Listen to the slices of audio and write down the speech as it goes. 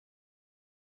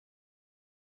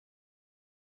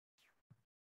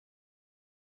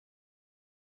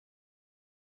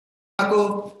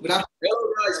Marko. Good afternoon.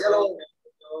 Hello, guys. Hello.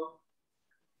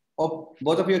 Hope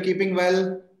both of you are keeping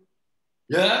well.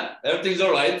 Yeah, everything's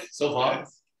all right so far.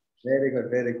 Very good.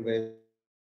 Very good.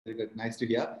 Very good. Nice to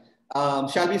hear.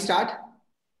 Shall we start?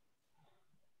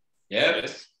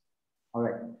 Yes. All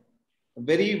right. A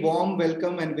very warm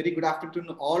welcome and very good afternoon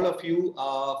to all of you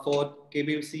for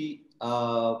KBFC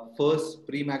first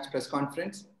pre-match press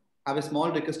conference. I have a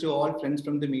small request to all friends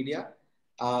from the media.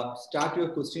 Start your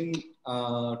question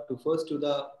first to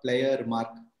the player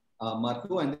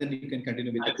Marko, and then you can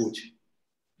continue with the coach.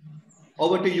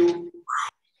 Over to you.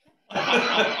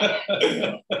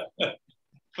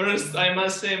 First, I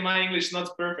must say my English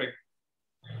not perfect.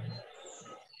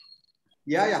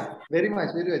 Yeah. Very much,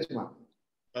 Mark.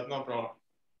 But no problem.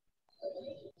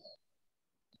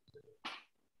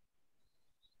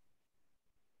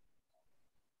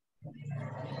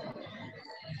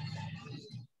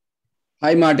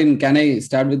 Hi, Martin. Can I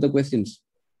start with the questions?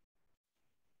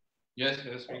 Yes,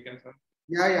 we can start.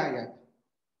 Yeah.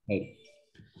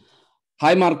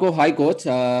 Hi, Marko. Hi, coach.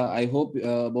 I hope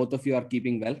both of you are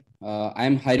keeping well. I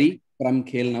am Hari from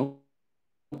Khel now.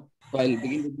 So I'll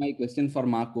begin with my question for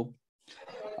Marko.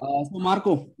 So,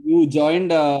 Marko, you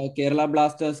joined Kerala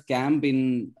Blasters camp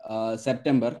in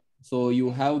September. So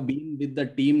you have been with the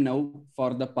team now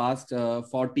for the past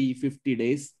 40-50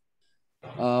 days.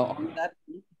 On that,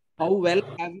 how well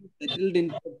have you settled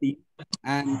into the team?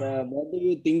 And what do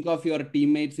you think of your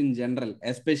teammates in general,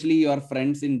 especially your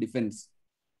friends in defense?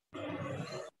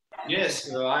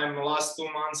 Yes, I'm last 2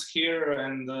 months here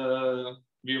and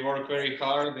we work very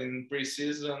hard in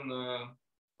pre-season.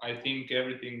 I think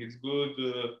everything is good.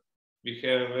 We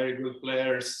have very good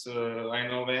players. I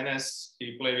know Venes,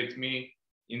 he played with me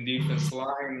in defense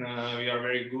line. We are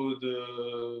very good.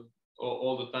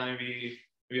 All the time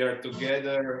we are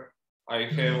together. I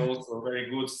have also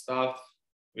very good staff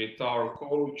with our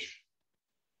coach.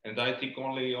 And I think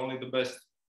only the best.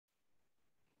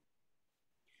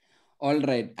 All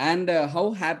right. And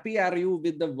how happy are you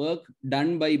with the work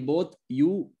done by both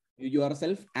you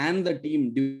yourself and the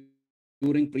team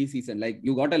during preseason? Like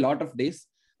you got a lot of days.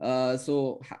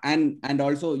 And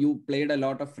also you played a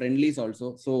lot of friendlies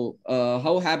also. So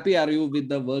how happy are you with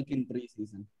the work in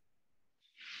preseason?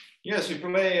 Yes, we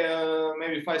play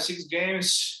maybe 5-6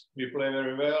 games. We play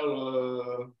very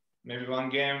well. Maybe one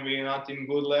game we're not in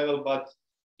good level, but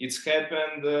it's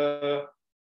happened.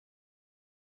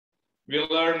 We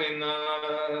learn in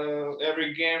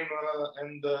every game,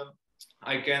 and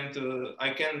I can't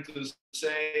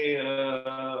say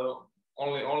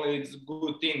only it's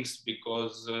good things,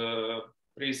 because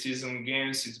pre-season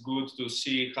games it's good to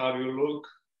see how you look.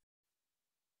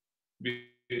 We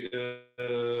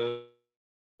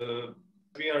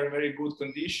are in very good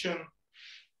condition,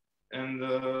 and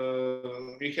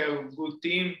we have a good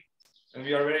team, and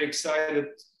we are very excited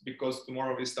because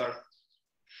tomorrow we start.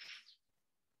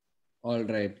 All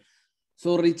right.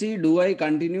 So, Richie, do I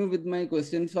continue with my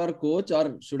questions for coach,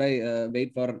 or should I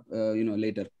wait for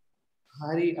later?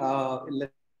 Hari,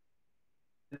 let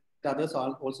others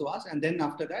also ask, and then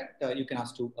after that you can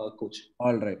ask to coach.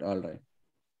 All right. Could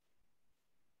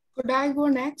I go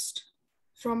next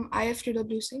from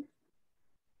IFTWC?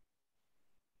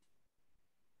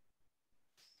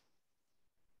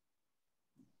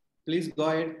 Please go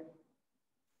ahead.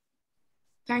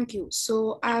 Thank you.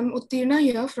 So I'm Uttirna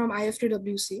here from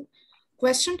IFTWC.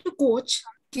 Question to coach.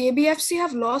 KBFC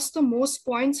have lost the most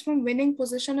points from winning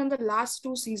position in the last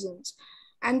 2 seasons,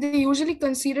 and they usually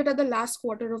conceded at the last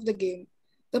quarter of the game.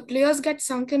 The players get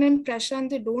sunken in pressure and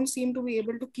they don't seem to be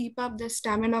able to keep up their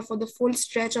stamina for the full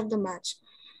stretch of the match.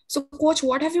 So coach,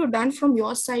 what have you done from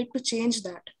your side to change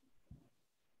that?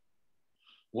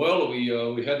 Well, we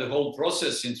had the whole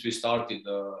process since we started.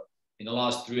 In the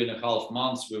last 3.5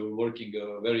 months, we were working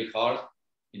very hard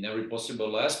in every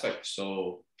possible aspect.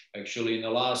 So actually in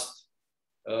the last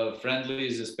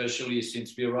friendlies, especially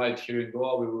since we arrived here in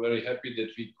Goa, we were very happy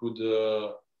that we could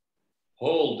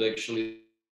hold actually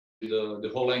the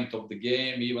whole length of the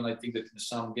game. Even I think that in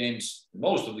some games,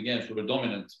 most of the games, we were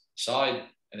dominant side.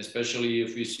 And especially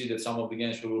if we see that some of the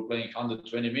games we were playing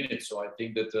 120 minutes. So I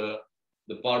think that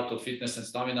the part of fitness and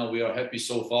stamina, we are happy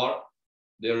so far.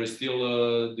 There is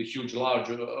still the huge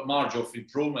margin of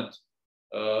improvement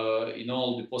in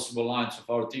all the possible lines of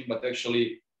our team. But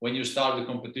actually, when you start the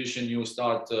competition, you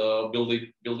start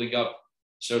building up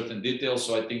certain details.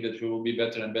 So I think that we will be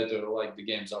better and better like the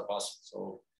games are passing.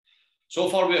 So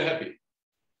far, we are happy.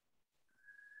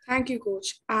 Thank you,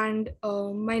 coach. And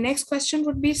my next question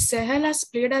would be, Sahal has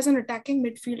played as an attacking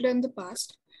midfielder in the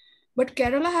past, but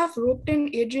Kerala have roped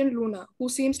in Adrian Luna, who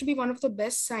seems to be one of the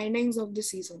best signings of the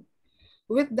season.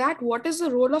 With that, what is the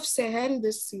role of Sahal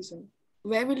this season?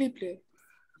 Where will he play?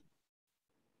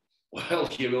 Well,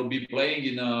 he will be playing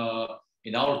in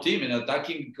our team in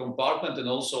attacking compartment, and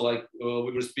also like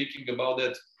we were speaking about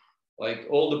that, like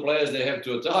all the players they have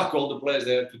to attack, all the players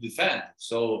they have to defend.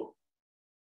 So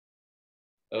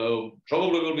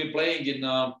probably will be playing in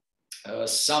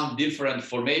some different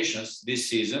formations this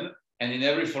season, and in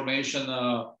every formation,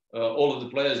 all of the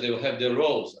players they will have their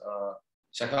roles.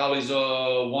 Sahal is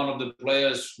one of the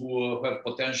players who have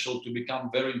potential to become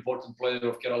very important player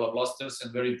of Kerala Blasters and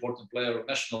very important player of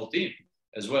national team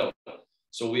as well.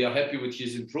 So we are happy with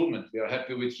his improvement. We are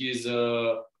happy with his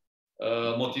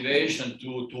motivation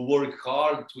to work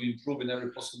hard, to improve in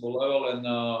every possible level. And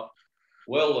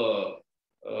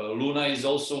Luna is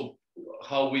also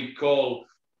how we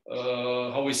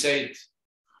say it,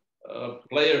 a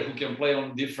player who can play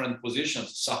on different positions,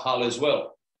 Sahal as well.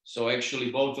 So actually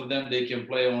both of them, they can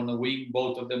play on the wing,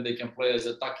 both of them, they can play as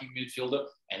attacking midfielder,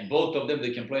 and both of them,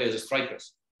 they can play as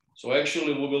strikers. So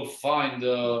actually we will find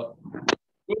the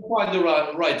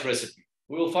right recipe.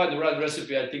 We will find the right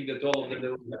recipe. I think that all of them, they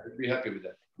will be happy with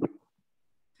that.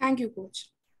 Thank you,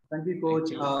 Coach. Thank you, Coach.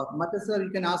 Mata sir,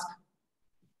 you can ask.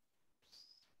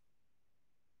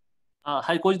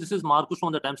 Hi, Coach. This is Markus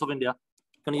from the Times of India.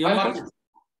 Can you hear me, Coach?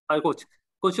 Hi, Coach.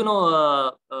 Coach,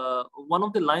 one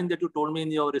of the lines that you told me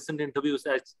in your recent interviews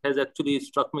has actually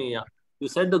struck me. You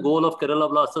said the goal of Kerala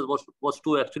Blasters was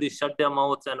to actually shut their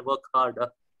mouths and work hard.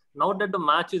 Now that the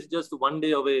match is just one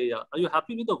day away, are you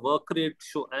happy with the work rate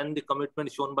and the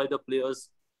commitment shown by the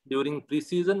players during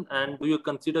preseason? And do you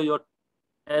consider you're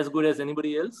as good as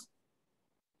anybody else?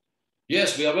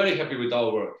 Yes, we are very happy with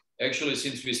our work. Actually,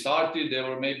 since we started, there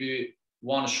were maybe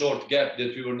one short gap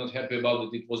that we were not happy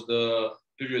about. It was the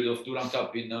period of Turan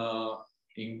Cup in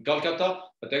Calcutta,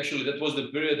 but actually that was the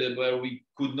period where we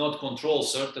could not control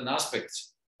certain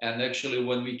aspects. And actually,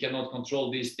 when we cannot control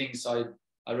these things, I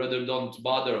rather don't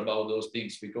bother about those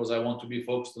things, because I want to be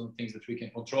focused on things that we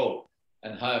can control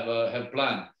and have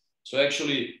planned. So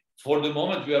actually, for the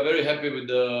moment, we are very happy with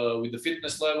the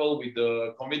fitness level, with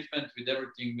the commitment, with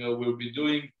everything we'll be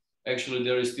doing. Actually,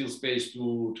 there is still space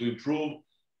to improve.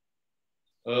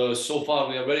 So far,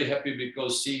 we are very happy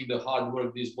because seeing the hard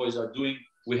work these boys are doing,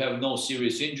 we have no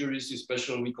serious injuries,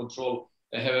 especially we control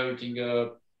and have everything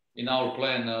in our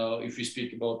plan if we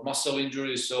speak about muscle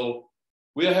injuries. So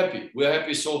we are happy. We are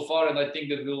happy so far, and I think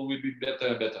that we'll be better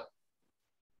and better.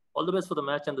 All the best for the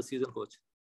match and the season, Coach.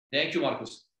 Thank you,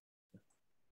 Markus.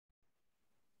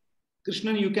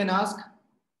 Krishnan, you can ask.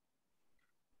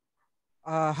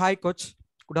 Hi, Coach.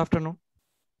 Good afternoon.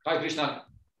 Hi, Krishnan.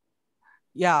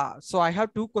 Yeah, so I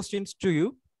have two questions to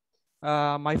you.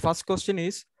 My first question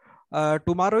is,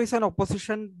 tomorrow is an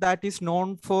opposition that is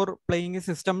known for playing a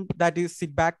system that is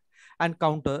sit back and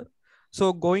counter.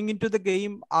 So going into the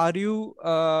game, are you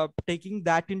taking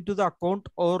that into the account,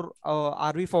 or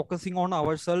are we focusing on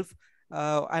ourselves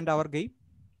and our game?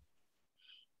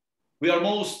 We are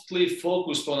mostly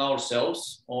focused on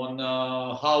ourselves, on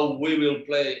how we will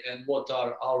play and what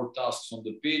are our tasks on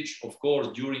the pitch. Of course,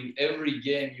 during every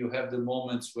game, you have the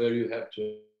moments where you have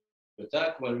to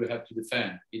attack, where you have to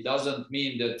defend. It doesn't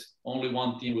mean that only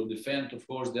one team will defend. Of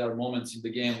course, there are moments in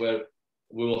the game where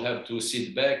we will have to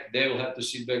sit back. They will have to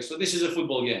sit back. So this is a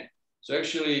football game. So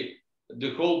actually,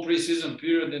 the whole preseason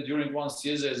period and during one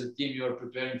season as a team, you are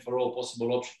preparing for all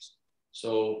possible options.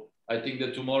 So I think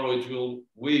that tomorrow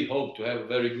we hope to have a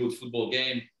very good football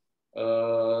game,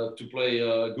 to play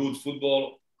good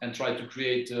football and try to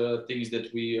create things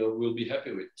that we will be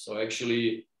happy with. So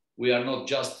actually, we are not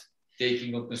just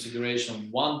taking into consideration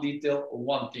one detail or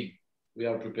one thing. We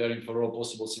are preparing for all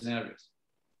possible scenarios.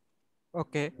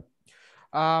 Okay.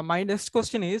 My next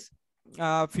question is,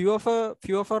 few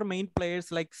of our main players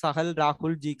like Sahal,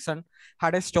 Rahul, Jackson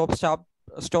had a stop-start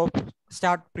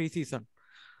preseason.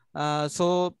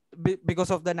 So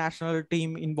because of the national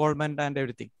team involvement and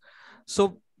everything.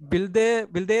 So will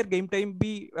their game time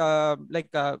be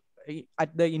at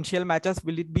the initial matches?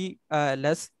 Will it be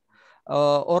less,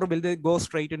 or will they go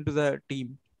straight into the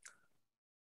team?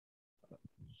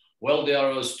 Well, they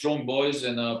are strong boys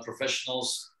and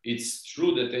professionals. It's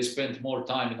true that they spent more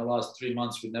time in the last 3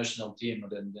 months with national team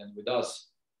than with us.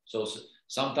 So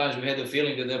sometimes we had the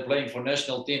feeling that they're playing for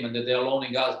national team and that they're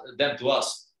loaning them to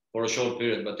us for a short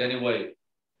period. But anyway,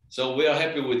 so we are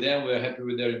happy with them. We are happy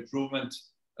with their improvement.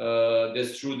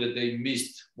 That's true that they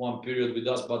missed one period with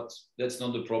us, but that's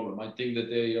not the problem. I think that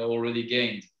they already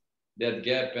gained that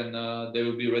gap, and they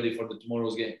will be ready for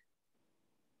tomorrow's game.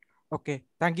 Okay.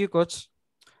 Thank you, Coach.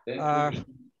 Thank you.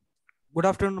 Good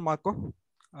afternoon, Marko.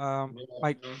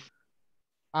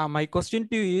 My question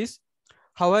to you is,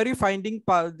 how are you finding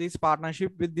this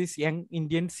partnership with these young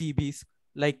Indian CBs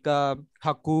like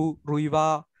Haku,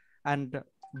 Ruiva, and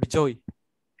Bijoy?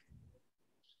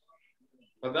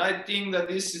 But I think that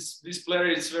this player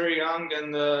is very young,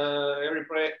 and every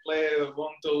player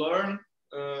want to learn.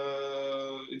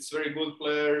 It's very good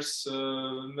players,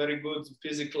 very good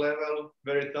physical level,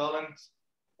 very talent.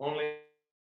 Only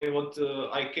what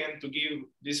I can to give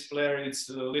this player is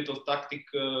little tactic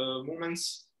movements,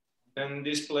 and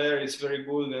this player is very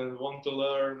good and want to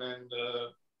learn, and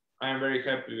I am very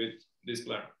happy with this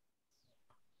player.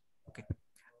 Okay,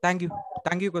 thank you,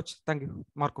 coach. Thank you,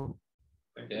 Marko.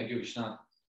 Thank you, Vishnu.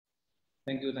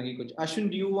 Thank you, coach. Ashwin,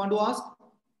 do you want to ask?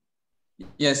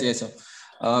 Yes, sir.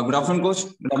 Good afternoon, coach.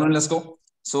 Good afternoon, let's go.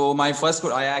 So my first,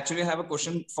 I actually have a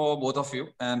question for both of you.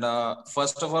 And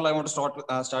first of all, I want to start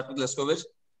with Leskovic.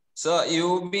 Sir,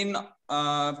 you've been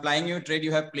playing your trade.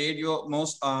 You have played your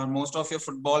most of your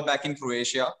football back in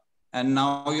Croatia, and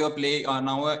now you are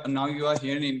now you are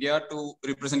here in India to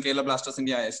represent Kerala Blasters in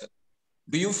the ISL.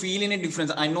 Do you feel any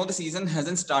difference? I know the season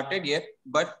hasn't started yet,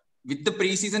 but with the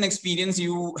preseason experience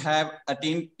you have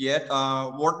attained yet,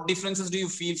 what differences do you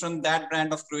feel from that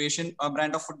brand of Croatian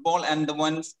brand of football and the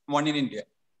one in India?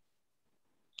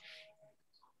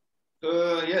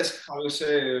 Yes, I will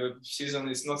say season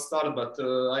is not started, but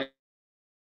I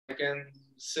can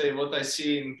say what I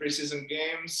see in preseason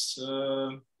games.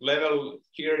 Level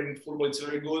here in football is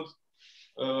very good.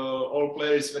 All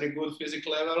players very good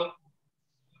physical level.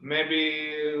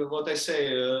 Maybe what I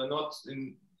say, not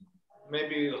in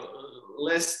maybe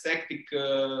less tactic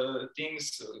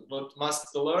things what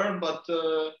must learn, but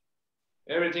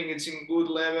everything is in good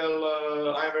level.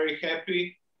 I'm very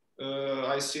happy.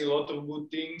 I see a lot of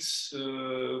good things.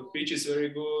 Pitch is very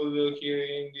good here in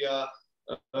India.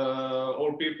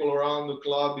 All people around the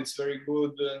club, it's very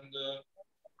good, and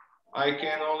I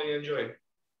can only enjoy.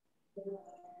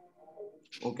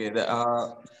 Okay.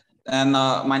 And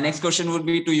my next question would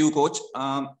be to you, coach.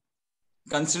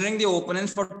 Considering the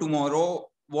opponents for tomorrow,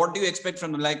 what do you expect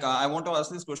from them? Like, I want to ask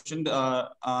this question.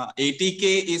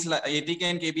 ATK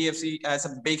and KBFC has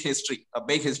a big history.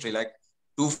 Like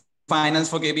 2 finals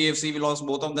for KBFC, we lost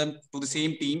both of them to the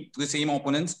same team, to the same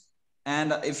opponents.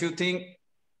 And if you think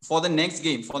for the next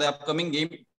game, for the upcoming game,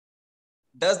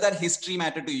 does that history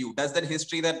matter to you? Does that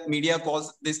history that media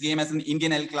calls this game as an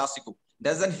Indian El Clasico?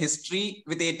 Does that history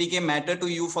with ATK matter to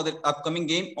you for the upcoming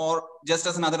game, or just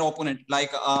as another opponent,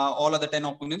 like all other 10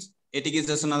 opponents? ATK is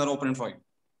just another opponent for you.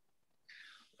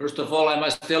 First of all, I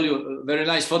must tell you, a very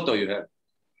nice photo you have.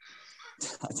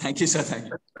 Thank you, sir. Thank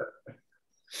you.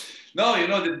 No, you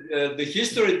know, the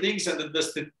history things and the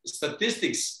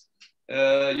statistics,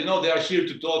 you know, they are here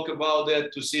to talk about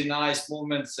that, to see nice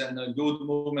movements and good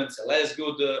movements, less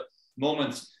good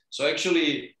moments. So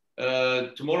actually,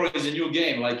 tomorrow is a new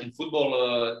game. Like in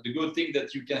football, the good thing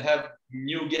that you can have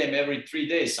new game every 3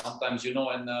 days sometimes, you know,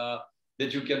 and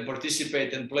that you can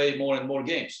participate and play more and more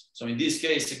games. So in this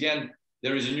case, again,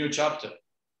 there is a new chapter.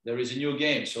 There is a new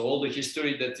game. So all the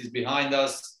history that is behind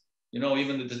us, you know,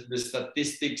 even the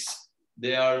statistics,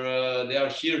 they are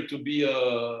here to be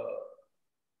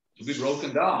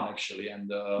broken down, actually. And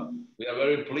we are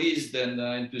very pleased and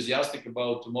enthusiastic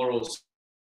about tomorrow's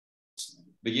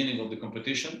beginning of the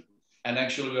competition. And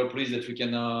actually, we are pleased that we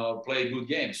can play good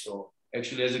games. So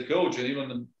actually, as a coach, and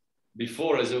even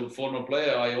before as a former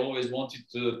player, I always wanted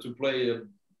to play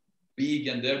big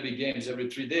and derby games every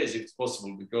 3 days, if it's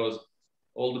possible, because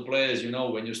all the players, you know,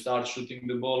 when you start shooting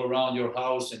the ball around your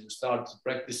house and you start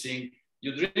practicing,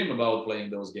 you dream about playing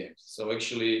those games. So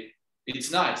actually,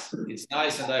 it's nice. It's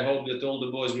nice, and I hope that all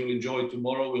the boys will enjoy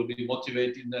tomorrow, will be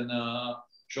motivated, and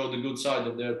show the good side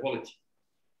of their quality.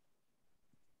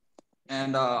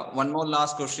 And one more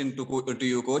last question to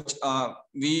you, coach.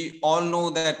 We all know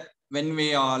that when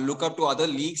we look up to other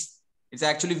leagues, it's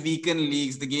actually weekend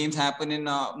leagues. The games happen in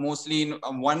mostly in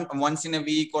once in a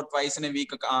week or twice in a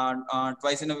week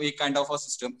kind of a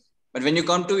system. But when you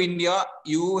come to India,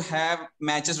 you have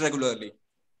matches regularly.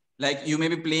 Like you may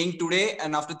be playing today,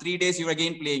 and after 3 days, you're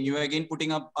again playing. You're again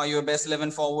putting up your best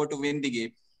 11 forward to win the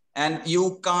game. And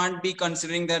you can't be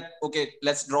considering that, okay,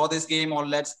 let's draw this game, or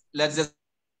let's just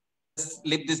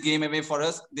slip this game away for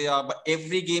us. But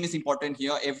every game is important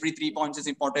here. Every 3 points is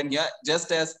important here,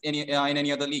 just as in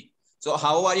any other league. So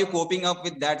how are you coping up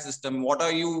with that system? What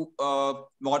are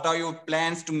your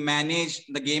plans to manage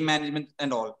the game management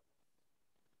and all?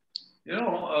 You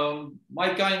know,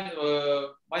 my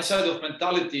side of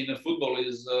mentality in football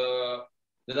is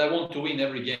that I want to win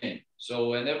every game.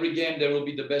 So in every game there will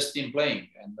be the best team playing.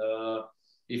 And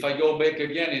if I go back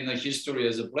again in the history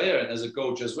as a player and as a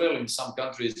coach as well in some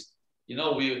countries, you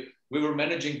know, we were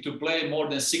managing to play more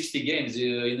than 60 games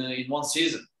in one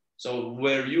season. So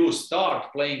where you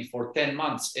start playing for 10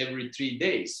 months every 3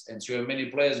 days, and so you have many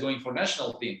players going for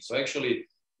national teams. So actually,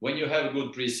 when you have a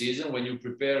good preseason, when you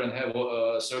prepare and have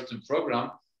a certain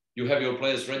program, you have your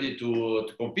players ready to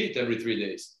compete every 3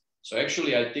 days. So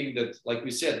actually, I think that, like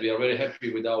we said, we are very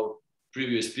happy with our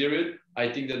previous period.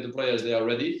 I think that the players, they are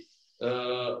ready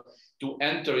to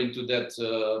enter into that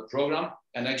program.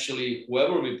 And actually,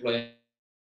 whoever we play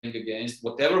against,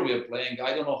 whatever we are playing,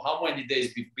 I don't know how many days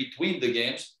between the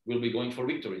games we'll be going for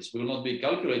victories. We will not be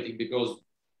calculating, because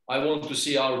I want to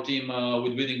see our team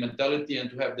with winning mentality and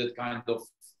to have that kind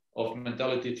of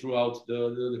mentality throughout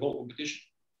the whole competition.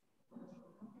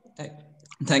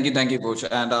 Thank you, coach,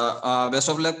 and best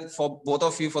of luck for both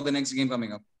of you for the next game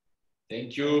coming up.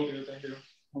 Thank you.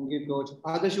 Thank you, coach.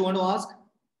 Adarsh, you want to ask?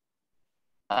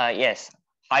 Yes.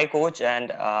 Hi, coach,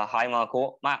 and hi,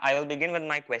 Marko. I will begin with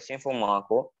my question for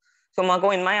Marko. So, Marko,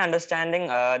 in my understanding,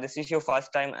 this is your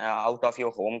first time out of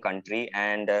your home country,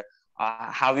 and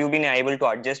have you been able to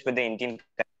adjust with the Indian?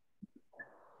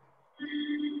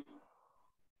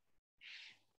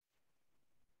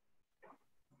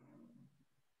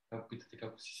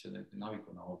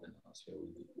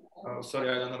 Sorry,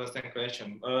 I don't understand the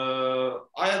question.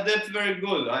 I adapt very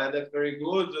good.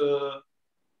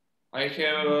 I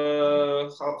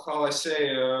have, how I say,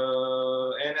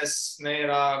 Enes,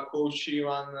 Neira, Coach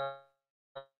Ivan,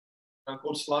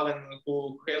 Coach Slaven,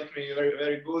 who helped me very,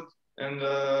 very good. And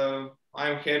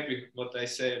I'm happy what I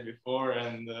said before,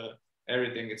 and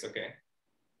everything is okay.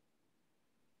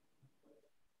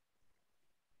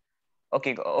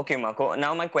 Okay, Marko.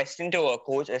 Now my question to our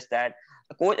coach is that,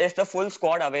 coach, is the full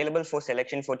squad available for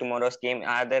selection for tomorrow's game?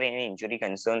 Are there any injury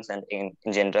concerns and in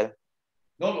general?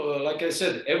 No, like I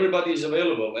said, everybody is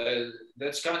available.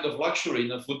 That's kind of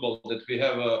luxury in football, that we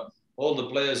have all the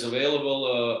players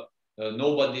available.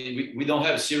 We don't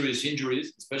have serious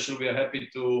injuries. Especially, we are happy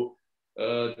to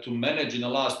manage in the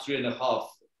last 3.5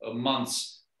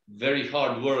 months very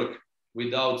hard work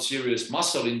without serious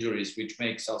muscle injuries, which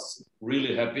makes us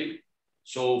really happy.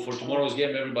 So for tomorrow's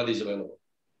game, everybody is available.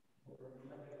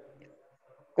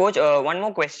 Coach, one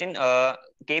more question.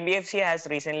 KBFC has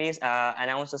recently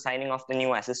announced the signing of the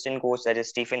new assistant coach, that is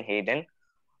Stephen Hayden.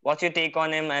 What's your take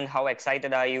on him, and how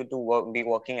excited are you to be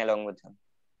working along with him?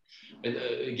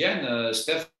 Again,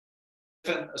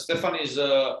 Stefan is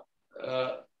a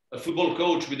football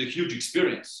coach with a huge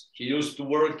experience. He used to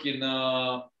work in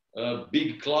a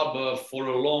big club for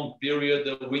a long period,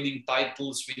 winning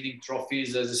titles, winning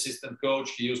trophies as assistant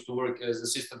coach. He used to work as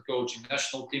assistant coach in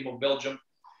national team of Belgium.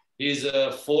 He's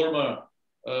a former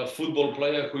football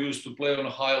player who used to play on a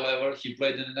high level. He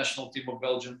played in the national team of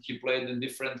Belgium. He played in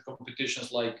different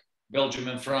competitions like Belgium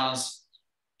and France.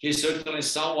 He's certainly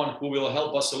someone who will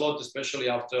help us a lot, especially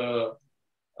after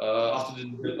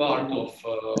the part of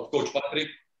Coach Patrick.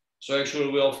 So actually,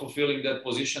 we are fulfilling that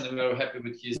position, and we are happy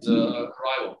with his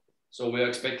arrival. So we are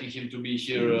expecting him to be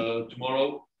here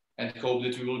tomorrow, and hope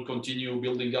that we will continue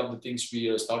building up the things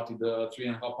we started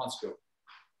 3.5 months ago.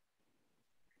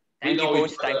 Thank you,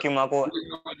 Coach. Thank you, Marko.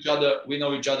 We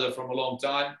know each other from a long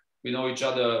time. We know each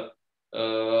other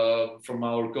from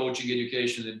our coaching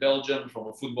education in Belgium, from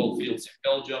our football fields in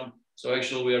Belgium. So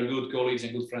actually, we are good colleagues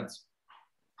and good friends.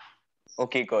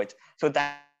 Okay, Coach. So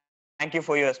thank you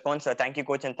for your response. Thank you,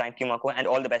 Coach, and thank you, Marko, and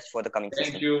all the best for the coming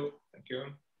season. Thank you.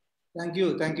 Thank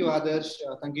you, Adarsh.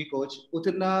 Thank you, Coach.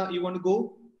 Utirna, you want to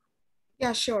go?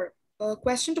 Yeah, sure.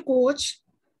 Question to Coach.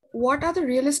 What are the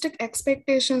realistic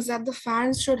expectations that the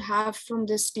fans should have from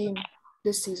this team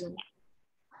this season?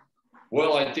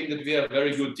 Well, I think that we have a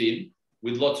very good team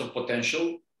with lots of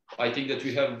potential. I think that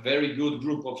we have a very good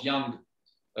group of young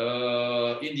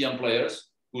Indian players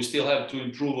who still have to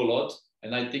improve a lot.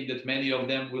 And I think that many of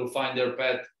them will find their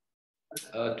path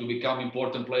to become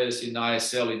important players in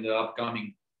ISL in the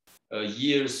upcoming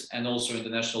years, and also in the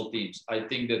national teams. I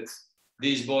think that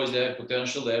these boys, they have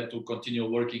potential. They have to continue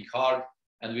working hard.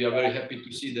 And we are very happy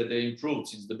to see that they improved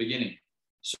since the beginning.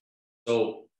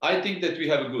 So I think that we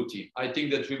have a good team. I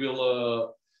think that we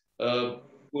will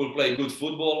play good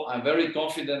football. I'm very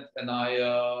confident, and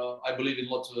I believe in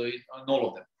all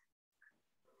of them.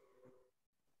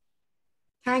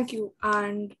 Thank you.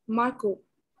 And Marko,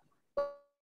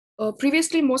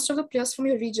 previously, most of the players from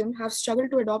your region have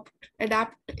struggled to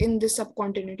adapt in this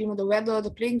subcontinent, the weather, the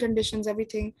playing conditions,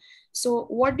 everything. So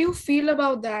what do you feel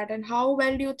about that, and how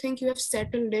well do you think you have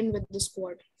settled in with the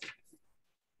squad?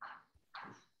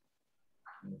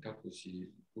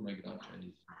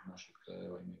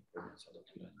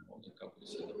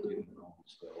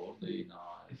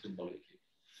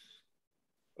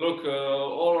 Look,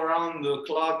 all around the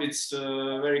club, it's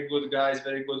very good guys,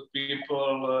 very good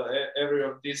people. Every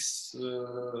of this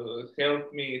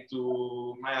helped me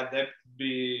to my adapt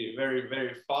be very,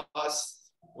 very fast.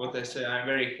 What I say, I'm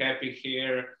very happy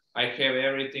here. I have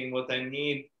everything what I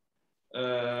need.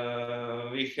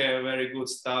 We have very good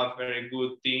staff, very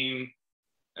good team,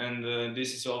 and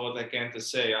this is all what I can to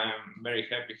say. I'm very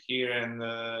happy here, and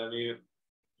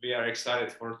we are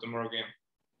excited for tomorrow game.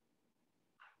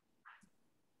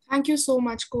 Thank you so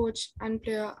much, coach and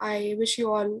player. I wish you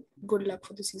all good luck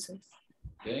for the season.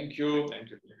 Thank you. Thank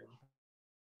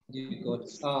you.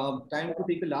 Coach. Time to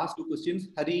take the last two questions.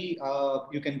 Hari,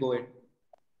 you can go ahead.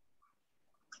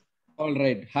 All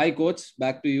right. Hi, coach.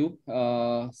 Back to you.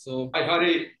 Hi,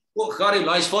 Hari. Oh, Hari,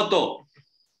 nice photo.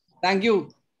 Thank you.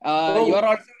 You are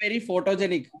also very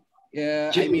photogenic.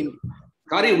 I mean,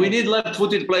 Hari, we need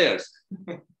left-footed players.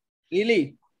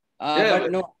 Really? Yeah,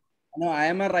 but no, I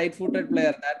am a right-footed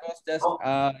player. That was just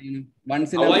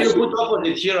once in a while. Why you put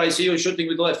opposite here? I see you shooting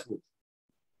with left foot.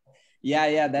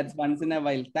 Yeah, that's once in a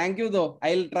while. Thank you, though.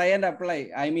 I'll try and apply.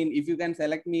 I mean, if you can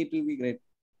select me, it will be great.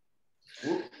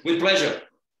 With pleasure.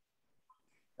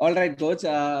 All right, coach.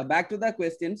 Back to the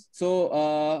questions.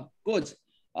 So, coach,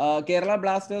 Kerala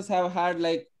Blasters have had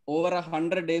like over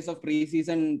 100 days of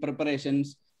preseason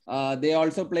preparations. They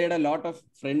also played a lot of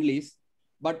friendlies.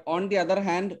 But on the other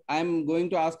hand, I'm going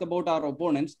to ask about our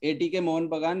opponents. ATK Mohun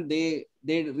Bagan,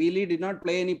 they really did not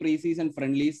play any preseason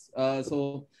friendlies.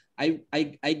 So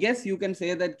I guess you can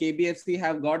say that KBFC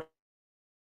have got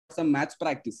some match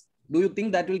practice. Do you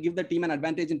think that will give the team an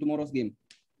advantage in tomorrow's game?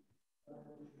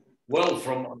 Well,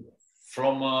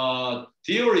 from a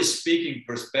theory speaking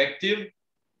perspective,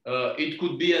 it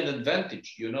could be an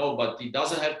advantage, but it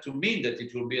doesn't have to mean that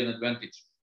it will be an advantage.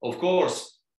 Of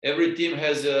course, every team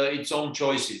has its own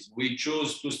choices. We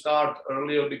choose to start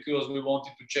earlier because we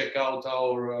wanted to check out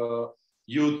our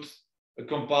youth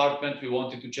compartment. We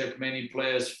wanted to check many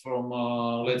players from,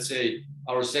 let's say,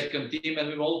 our second team, and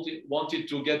we wanted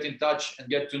to get in touch and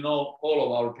get to know all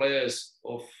of our players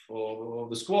of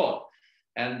the squad,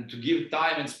 and to give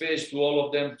time and space to all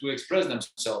of them to express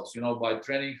themselves, by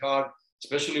training hard,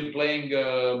 especially playing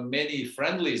many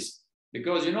friendlies.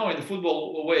 Because, in the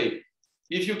football way,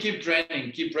 if you keep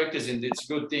training, keep practicing, it's a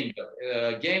good thing.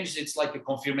 Games, it's like a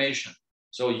confirmation.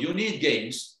 So you need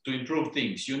games to improve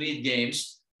things. You need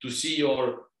games to see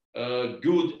your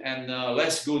good and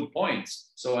less good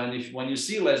points. So, and when you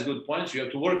see less good points, you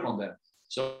have to work on them.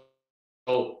 So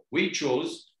we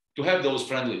chose to have those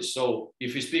friendlies. So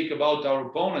if we speak about our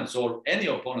opponents or any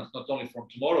opponent, not only from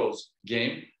tomorrow's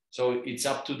game, so it's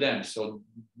up to them. So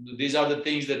these are the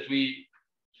things that we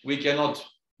cannot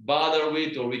bother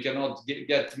with, or we cannot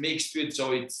get mixed with.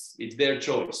 So it's their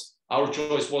choice. Our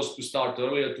choice was to start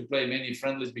earlier, to play many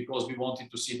friendlies, because we wanted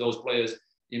to see those players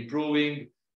improving,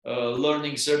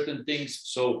 learning certain things.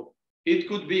 So it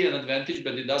could be an advantage,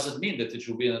 but it doesn't mean that it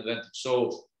should be an advantage.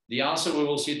 So the answer we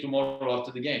will see tomorrow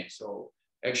after the game. So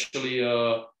actually,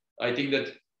 I think that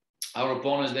our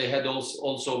opponents, they had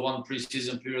also one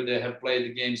preseason period. They have played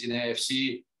the games in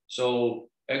AFC. So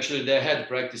actually, they had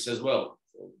practice as well.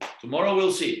 So tomorrow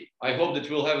we'll see. I hope that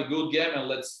we'll have a good game, and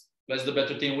let's the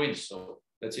better team win. So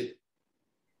that's it.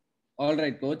 All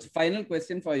right, coach. Final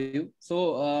question for you.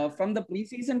 So from the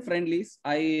preseason friendlies,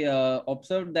 I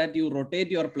observed that you rotate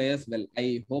your players well.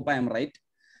 I hope I am right.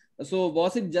 So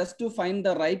was it just to find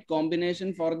the right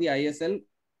combination for the ISL,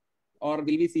 or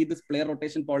will we see this player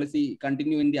rotation policy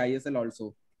continue in the ISL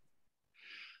also?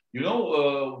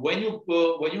 When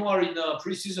you are in a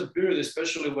preseason period,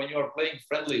 especially when you are playing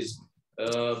friendlies,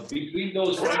 between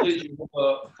those friendlies, you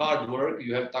have hard work,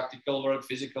 you have tactical work,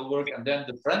 physical work, and then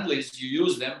the friendlies, you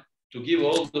use them to give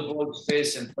all the boys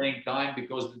space and playing time,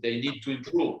 because they need to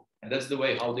improve. And that's the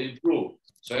way how they improve.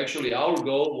 So actually our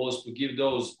goal was to give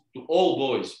those to all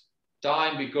boys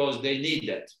time, because they need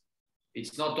that.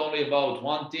 It's not only about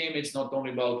one team. It's not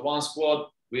only about one squad.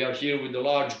 We are here with a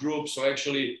large group. So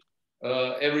actually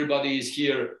everybody is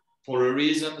here for a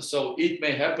reason. So it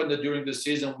may happen that during the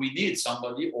season we need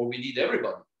somebody, or we need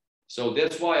everybody. So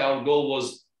that's why our goal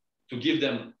was to give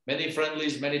them many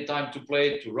friendlies, many time to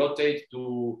play, to rotate,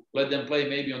 to let them play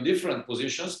maybe on different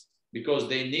positions, because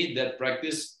they need that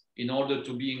practice in order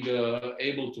to being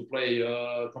able to play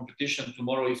competition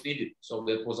tomorrow if needed. So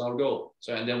that was our goal.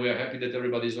 So, and then we are happy that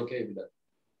everybody is okay with that.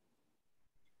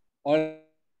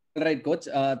 All right, coach.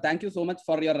 Thank you so much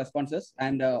for your responses,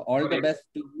 and all the best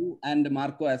to you and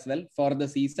Marko as well for the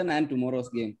season and tomorrow's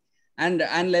game.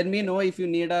 And let me know if you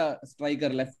need a striker,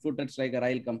 left-footed striker.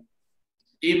 I'll come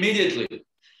immediately.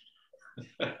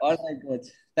 All right, coach.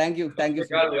 Thank you. Thank you.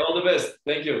 All the best.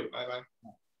 Thank you. Bye-bye.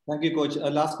 Thank you, coach.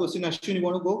 Last question, Ashwin, you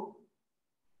want to go?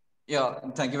 Yeah,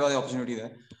 thank you for the opportunity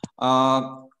there.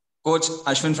 Coach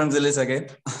Ashwin from Zilis again.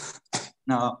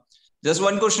 Just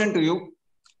one question to you.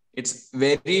 It's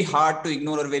very hard to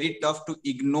ignore or very tough to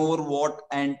ignore what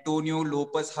Antonio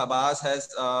Lopez Habas has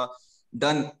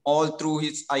done all through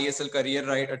his ISL career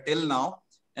right till now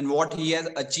and what he has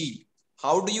achieved.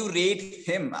 How do you rate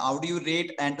him? How do you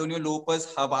rate Antonio Lopez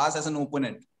Habas as an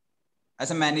opponent,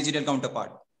 as a managerial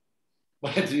counterpart?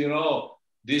 But you know,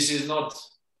 this is not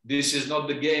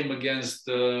the game against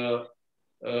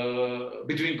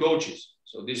between coaches.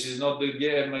 So this is not the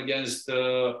game against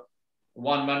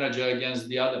one manager against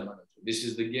the other manager. This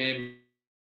is the game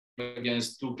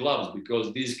against two clubs,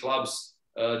 because these clubs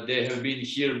they have been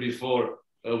here before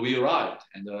we arrived,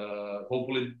 and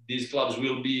hopefully these clubs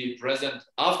will be present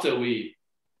after we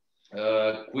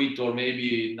quit, or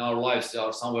maybe in our lives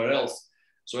or somewhere else.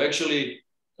 So actually,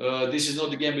 this is not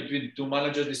the game between two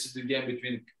managers. This is the game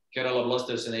between Kerala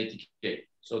Blasters and ATK.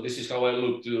 So this is how I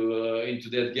looked into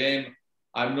that game.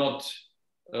 I'm not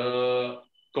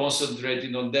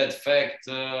concentrating on that fact.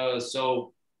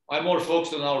 So I'm more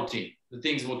focused on our team, the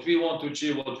things what we want to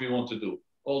achieve, what we want to do.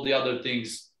 All the other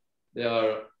things, they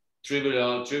are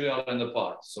trivial and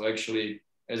apart. So actually,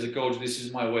 as a coach, this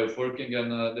is my way of working,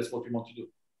 and that's what we want to do.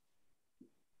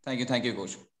 Thank you,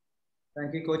 coach.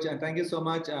 Thank you, coach, and thank you so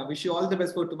much. Wish you all the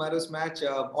best for tomorrow's match.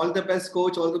 All the best,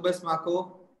 coach. All the best,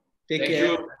 Marko. Take care.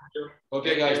 Thank you.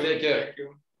 Okay, guys, take care. Thank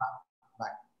you.